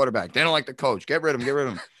like the quarterback. They don't like the coach. Get rid of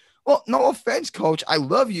him. Well, no offense, coach. I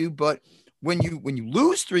love you, but when you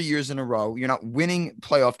lose 3 years in a row, you're not winning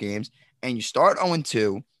playoff games, and you start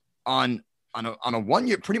 0-2 on a 1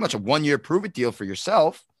 year, pretty much a 1 year prove it deal for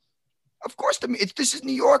yourself. Of course, this is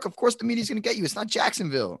New York. Of course, the media's going to get you. It's not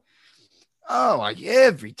Jacksonville. Oh, like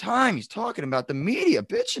every time he's talking about the media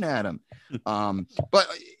bitching at him. But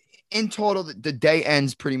in total, the day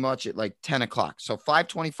ends pretty much at like 10 o'clock. So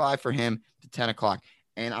 5:25 for him to 10 o'clock.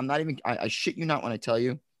 And I'm not even, I shit you not when I tell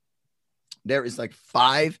you, there is like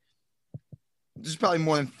there's probably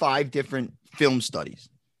more than 5 different film studies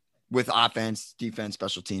with offense, defense,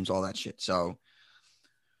 special teams, all that shit. So,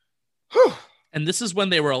 whew. And this is when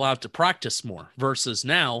they were allowed to practice more versus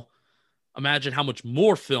now. Imagine how much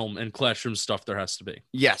more film and classroom stuff there has to be.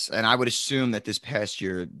 Yes, and I would assume that this past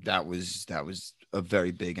year that was a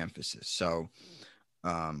very big emphasis. So,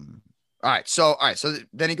 all right. So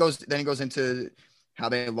then he goes into how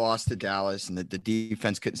they lost to Dallas and the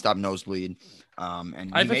defense couldn't stop nosebleed.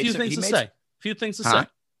 And I have a few things to say.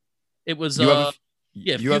 It was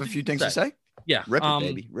Yeah, You have a few things to say? Yeah. Rip it,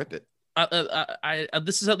 baby. Rip it.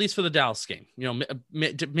 This is at least for the Dallas game.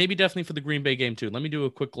 Maybe definitely for the Green Bay game too. Let me do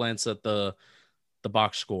a quick glance at the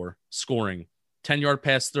box scoring. 10-yard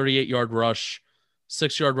pass, 38-yard rush,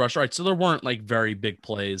 6-yard rush. All right, so there weren't like very big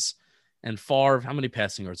plays. And Favre, how many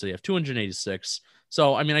passing yards did he have? 286.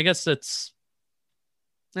 So I mean, I guess it's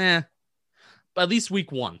but at least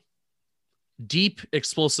week 1. Deep,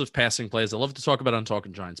 explosive passing plays. I love to talk about on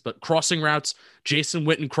Talking Giants, but crossing routes, Jason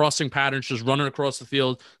Witten crossing patterns, just running across the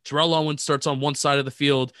field. Terrell Owens starts on one side of the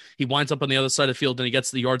field. He winds up on the other side of the field, and he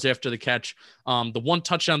gets the yards after the catch. The one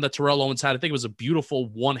touchdown that Terrell Owens had, I think it was a beautiful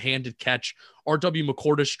one-handed catch. R.W.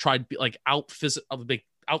 McCordish tried like out physical,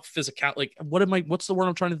 like what's the word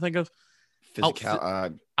I'm trying to think of?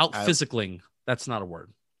 Out physicaling. That's not a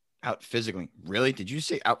word. Out physicaling. Really? Did you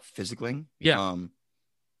say out physicaling? Yeah.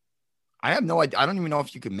 I have no idea. I don't even know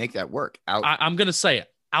if you could make that work. I'm going to say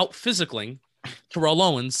it. Out physicaling. Terrell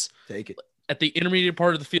Owens. Take it. At the intermediate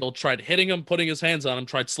part of the field, tried hitting him, putting his hands on him,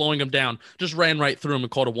 tried slowing him down, just ran right through him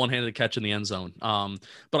and caught a one-handed catch in the end zone.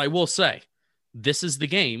 But I will say, this is the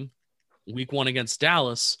game, week 1 against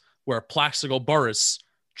Dallas, where Plaxico Burress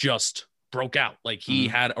just broke out. Like he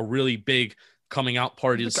had a really big coming out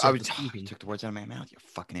party. You took the words out of my mouth, you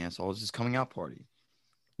fucking asshole. It's his coming out party.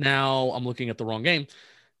 Now I'm looking at the wrong game.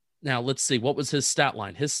 Now, let's see. What was his stat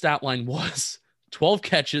line? His stat line was 12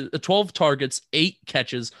 targets, 8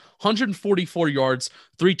 catches, 144 yards,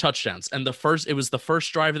 3 touchdowns. And it was the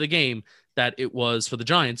first drive of the game that it was for the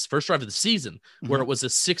Giants, first drive of the season, where it was a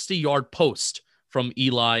 60-yard post from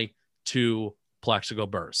Eli to Plaxico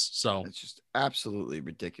Burress. So it's just absolutely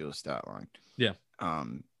ridiculous stat line. Yeah.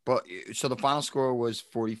 But so the final score was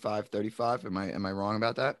 45-35. Am I wrong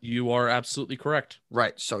about that? You are absolutely correct.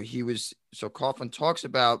 Right. So Coughlin talks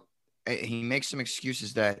about, he makes some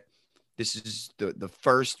excuses that this is the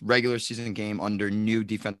first regular season game under new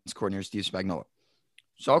defense coordinator Steve Spagnuolo.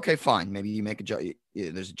 So, okay, fine. Maybe you make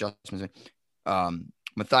there's adjustments.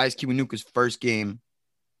 Matthias Kiwanuka's first game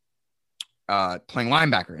playing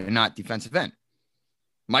linebacker and not defensive end.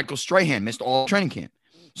 Michael Strahan missed all training camp.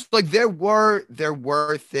 So, like, there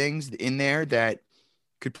were things in there that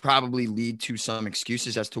could probably lead to some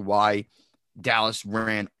excuses as to why Dallas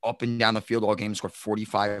ran up and down the field all game, scored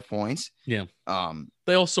 45 points. Yeah.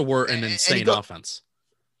 They also were an insane offense.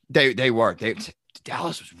 They were.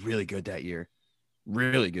 Dallas was really good that year.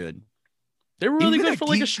 Really good. They were really good for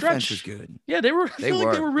like a stretch. Was good. Yeah, they were. They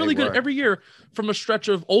were really good every year from a stretch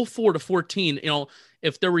of 04 to 14. You know,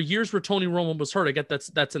 if there were years where Tony Romo was hurt, I get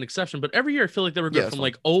that's an exception. But every year I feel like they were good from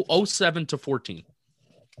like 07 to 14.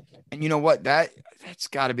 And you know what? That's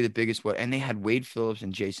got to be the biggest one. And they had Wade Phillips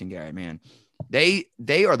and Jason Garrett, man. They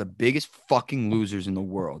are the biggest fucking losers in the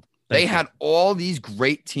world. They had all these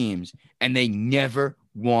great teams, and they never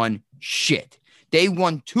won shit. They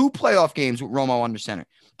won 2 playoff games with Romo under center.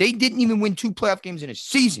 They didn't even win 2 playoff games in a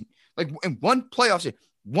season. Like in one playoff season,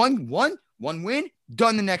 one win,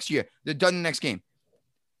 done the next year. They're done the next game.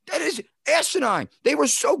 That is asinine. They were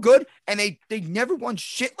so good, and they never won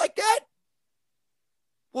shit like that.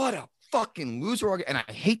 What a fucking loser. And I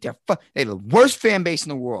hate their they had the worst fan base in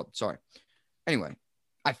the world. Sorry. Anyway,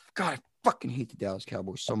 I fucking hate the Dallas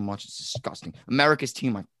Cowboys so much. It's disgusting. America's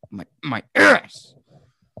team, my ass.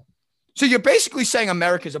 So you're basically saying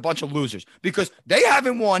America's a bunch of losers because they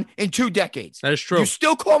haven't won in 2 decades. That is true. You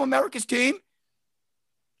still call them America's team?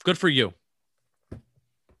 Good for you.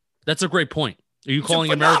 That's a great point. Are you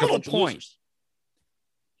calling America a bunch of losers?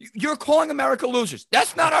 You're calling America losers.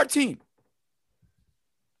 That's not our team.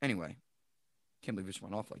 Anyway, can't believe this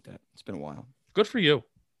went off like that. It's been a while. Good for you.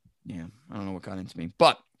 Yeah, I don't know what got into me.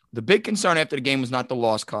 But the big concern after the game was not the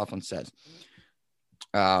loss, Coughlin says.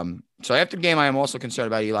 So after the game, I am also concerned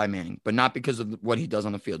about Eli Manning, but not because of what he does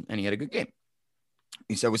on the field. And he had a good game.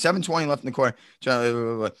 He said with 7:20 left in the quarter,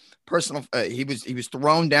 he was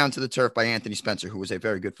thrown down to the turf by Anthony Spencer, who was a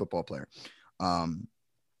very good football player.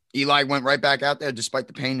 Eli went right back out there despite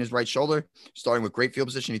the pain in his right shoulder, starting with great field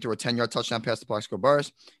position. He threw a 10-yard touchdown pass to Plaxico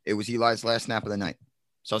Burress. It was Eli's last snap of the night.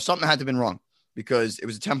 So something had to have been wrong because it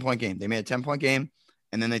was a 10-point game. They made a 10-point game,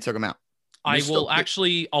 and then they took him out. I'll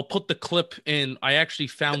put the clip in. I actually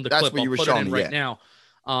found the clip. I'll put it in right now.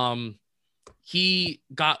 He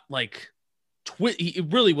got like, he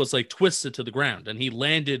really was like twisted to the ground, and he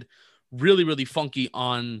landed really, really funky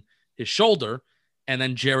on his shoulder. And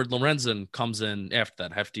then Jared Lorenzen comes in after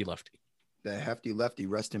that, hefty lefty. The hefty lefty,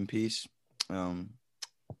 rest in peace. We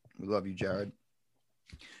love you, Jared.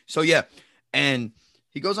 So, yeah. And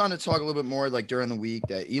he goes on to talk a little bit more like during the week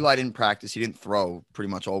that Eli didn't practice. He didn't throw pretty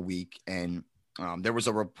much all week. And There was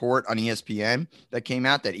a report on ESPN that came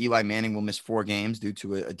out that Eli Manning will miss 4 games due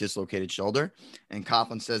to a dislocated shoulder. And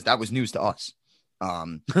Coughlin says that was news to us.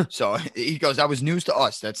 So he goes, that was news to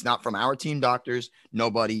us. That's not from our team doctors.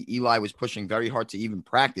 Nobody. Eli was pushing very hard to even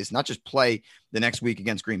practice, not just play the next week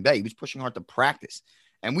against Green Bay. He was pushing hard to practice.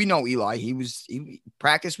 And we know Eli,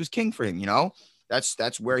 practice was king for him. You know,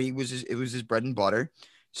 that's where it was his bread and butter.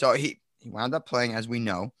 So he wound up playing, as we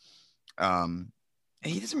know. And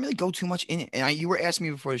he doesn't really go too much in it. And you were asking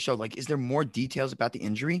me before the show, like, is there more details about the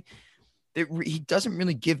injury? He doesn't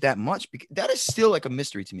really give that much. Because that is still like a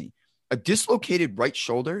mystery to me. A dislocated right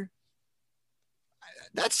shoulder,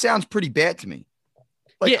 that sounds pretty bad to me.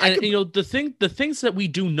 Like, yeah, and the things that we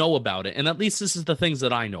do know about it, and at least this is the things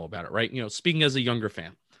that I know about it, right? You know, speaking as a younger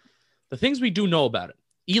fan, the things we do know about it.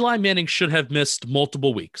 Eli Manning should have missed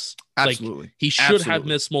multiple weeks. Absolutely. Like, he should have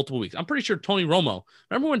missed multiple weeks. I'm pretty sure Tony Romo.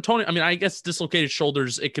 Remember when I guess dislocated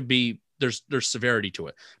shoulders, it could be there's severity to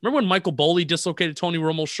it. Remember when Michael Boley dislocated Tony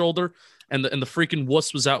Romo's shoulder and the freaking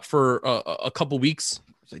wuss was out for a couple weeks?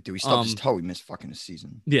 It's like, dude, he stubbed his toe. He missed fucking a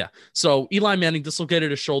season. Yeah. So Eli Manning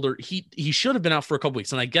dislocated his shoulder. He should have been out for a couple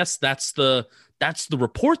weeks. And I guess that's the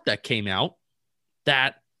report that came out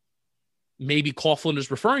that maybe Coughlin is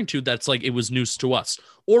referring to. That's like, it was news to us.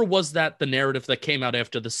 Or was that the narrative that came out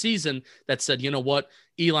after the season that said, you know what,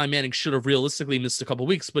 Eli Manning should have realistically missed a couple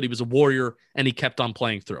weeks, but he was a warrior and he kept on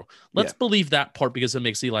playing through. Let's believe that part because it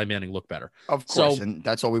makes Eli Manning look better. Of course. So, and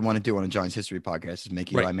that's all we want to do on a Giants history podcast is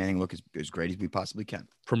make Eli Manning look as great as we possibly can.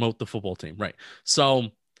 Promote the football team. Right. So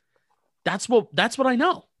that's what I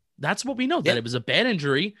know. That's what we know, that it was a bad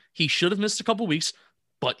injury. He should have missed a couple weeks,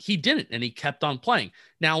 but he didn't, and he kept on playing.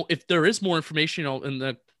 Now, if there is more information, in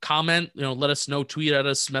the comment, let us know, tweet at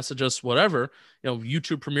us, message us, whatever.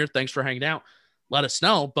 YouTube Premiere, thanks for hanging out. Let us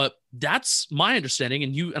know. But that's my understanding.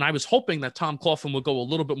 And I was hoping that Tom Coughlin would go a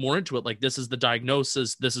little bit more into it. Like, this is the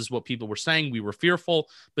diagnosis. This is what people were saying. We were fearful,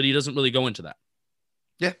 but he doesn't really go into that.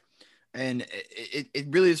 Yeah. And it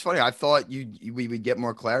really is funny. I thought we would get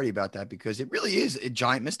more clarity about that because it really is a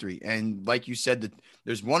giant mystery. And like you said, that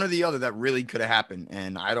there's one or the other that really could have happened.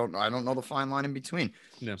 And I don't know the fine line in between.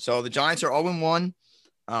 Yeah. So the Giants are 0-1.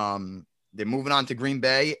 They're moving on to Green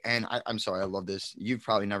Bay. And I'm sorry, I love this. You've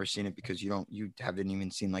probably never seen it because you haven't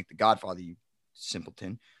even seen like The Godfather, you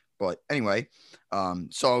simpleton. But anyway,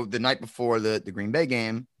 so the night before the Green Bay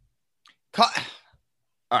game, all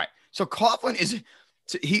right. So Coughlin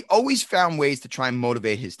he always found ways to try and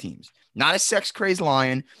motivate his teams. Not a sex-crazed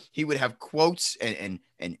lion. He would have quotes and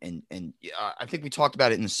I think we talked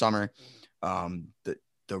about it in the summer.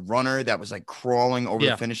 The runner that was like crawling over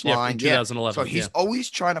the finish line. 2011. So he's always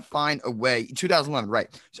trying to find a way. 2011, right?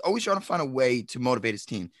 He's always trying to find a way to motivate his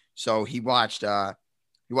team. So he watched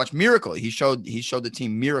Miracle. He showed the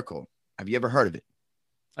team Miracle. Have you ever heard of it?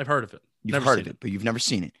 I've heard of it. You've heard of it, but you've never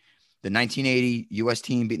seen it. The 1980 U.S.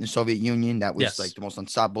 team beating the Soviet Union. That was like the most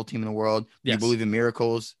unstoppable team in the world. Yes. You believe in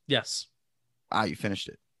miracles? Yes. Ah, you finished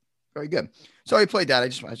it. Very good. So he played that. I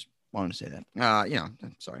just wanted to say that.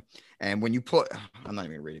 I'm sorry. And when you I'm not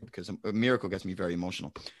even gonna read it because a miracle gets me very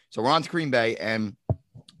emotional. So we're on to Green Bay, and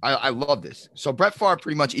I love this. So Brett Favre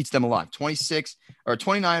pretty much eats them alive.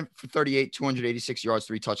 29 for 38, 286 yards,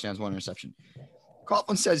 3 touchdowns, 1 interception.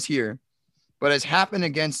 Coughlin says here, but as happened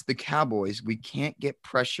against the Cowboys, we can't get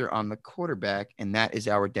pressure on the quarterback, and that is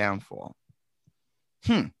our downfall.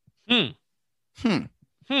 That's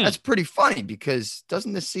pretty funny because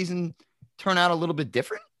doesn't this season turn out a little bit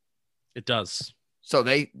different? It does. So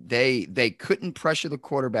they couldn't pressure the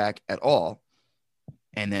quarterback at all,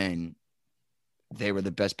 and then they were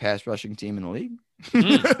the best pass rushing team in the league.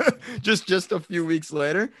 just a few weeks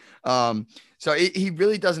later. So he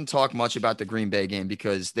really doesn't talk much about the Green Bay game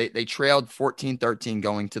because they trailed 14-13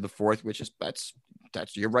 going to the fourth, which is that's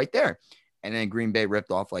you're right there. And then Green Bay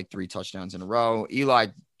ripped off like 3 touchdowns in a row. Eli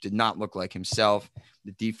did not look like himself.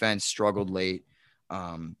 The defense struggled late.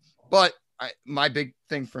 But my big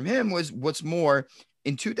thing from him was what's more,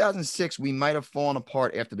 in 2006, we might have fallen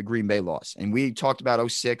apart after the Green Bay loss. And we talked about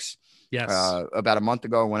 06 about a month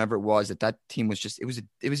ago, whenever it was, that team was just, it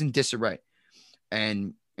was in disarray.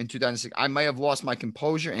 And in 2006, I might have lost my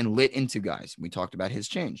composure and lit into guys. We talked about his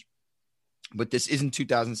change. But this isn't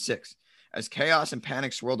 2006. As chaos and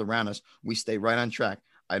panic swirled around us, we stay right on track.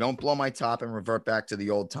 I don't blow my top and revert back to the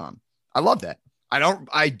old Tom. I love that.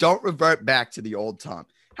 I don't revert back to the old Tom.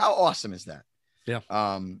 How awesome is that? Yeah.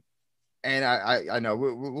 And I know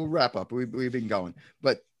we'll wrap up. We've been going,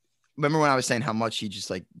 but remember when I was saying how much he just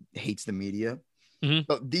like hates the media? Mm-hmm.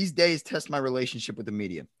 But these days test my relationship with the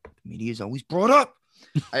media. The media is always brought up.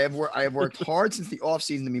 I have worked hard since the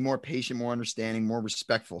offseason to be more patient, more understanding, more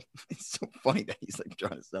respectful. It's so funny that he's like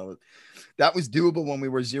trying to sell it. That was doable when we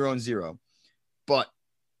were 0-0. But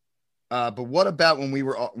what about when we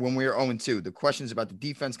were 0-2? The questions about the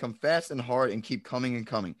defense come fast and hard and keep coming and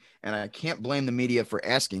coming. And I can't blame the media for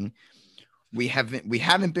asking. We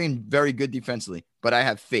haven't been very good defensively, but I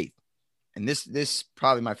have faith. And this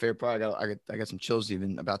probably my favorite part. I got some chills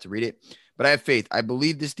even about to read it. But I have faith. I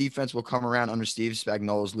believe this defense will come around under Steve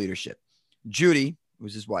Spagnuolo's leadership. Judy,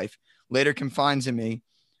 who's his wife, later confides in me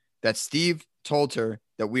that Steve told her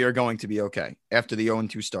that we are going to be okay after the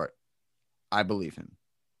 0-2 start. I believe him.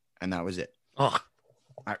 And that was it. I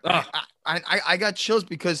got chills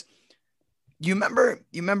because you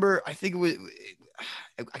remember, I think it was,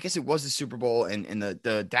 I guess it was the Super Bowl and in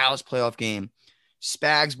the Dallas playoff game.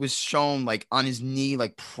 Spags was shown like on his knee,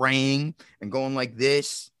 like praying and going like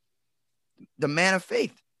this. The man of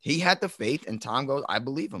faith. He had the faith, and Tom goes, I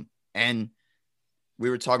believe him. And we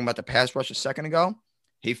were talking about the pass rush a second ago.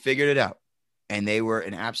 He figured it out. And they were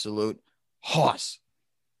an absolute hoss.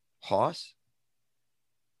 Hoss?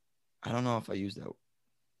 I don't know if I used that.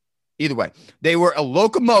 Either way, they were a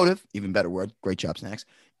locomotive, even better word. Great job, Snacks.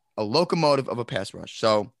 A locomotive of a pass rush.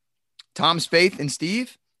 So Tom's faith in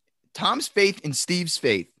Steve's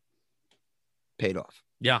faith paid off.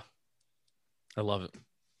 Yeah. I love it.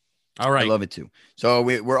 All right. I love it too. So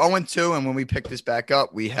we're 0-2, and when we pick this back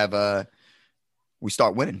up, we start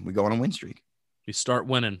winning. We go on a win streak. We start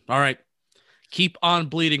winning. All right. Keep on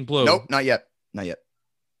bleeding blue. Nope, not yet.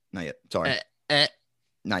 Sorry.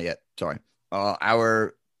 Not yet. Sorry.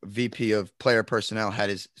 Our VP of player personnel had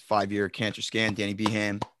his 5-year cancer scan, Danny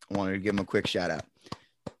Behan. I wanted to give him a quick shout out.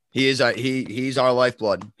 He's our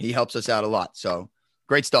lifeblood. He helps us out a lot. So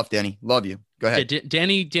great stuff, Danny. Love you. Go ahead. Yeah,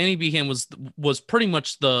 Danny Behan was pretty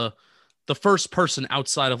much the first person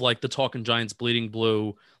outside of like the Talking Giants Bleeding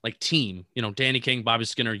Blue like team. You know, Danny King, Bobby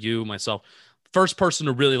Skinner, you, myself. First person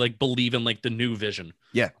to really like believe in like the new vision.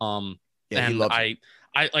 Yeah. Yeah, and he loves it.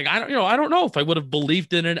 I don't know if I would have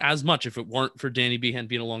believed in it as much if it weren't for Danny Behan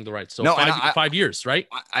being along the right. So no, 5 years, right?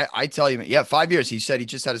 I tell you, yeah, 5 years. He said he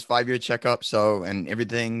just had his 5-year checkup. So, and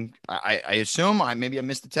everything, I assume maybe I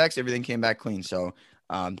missed the text. Everything came back clean. So,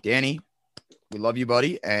 Danny, we love you,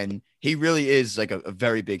 buddy. And he really is like a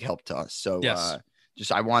very big help to us. So yes.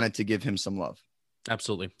 I wanted to give him some love.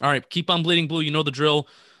 Absolutely. All right. Keep on bleeding blue. You know the drill.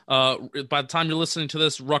 By the time you're listening to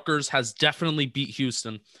this, Rutgers has definitely beat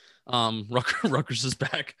Houston. Rutgers is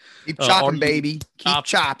back. Keep chopping, baby. Keep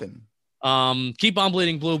chopping. Keep on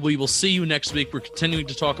bleeding blue. We will see you next week. We're continuing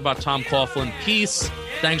to talk about Tom Coughlin. Peace.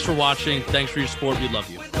 Thanks for watching. Thanks for your support. We love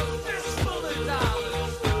you.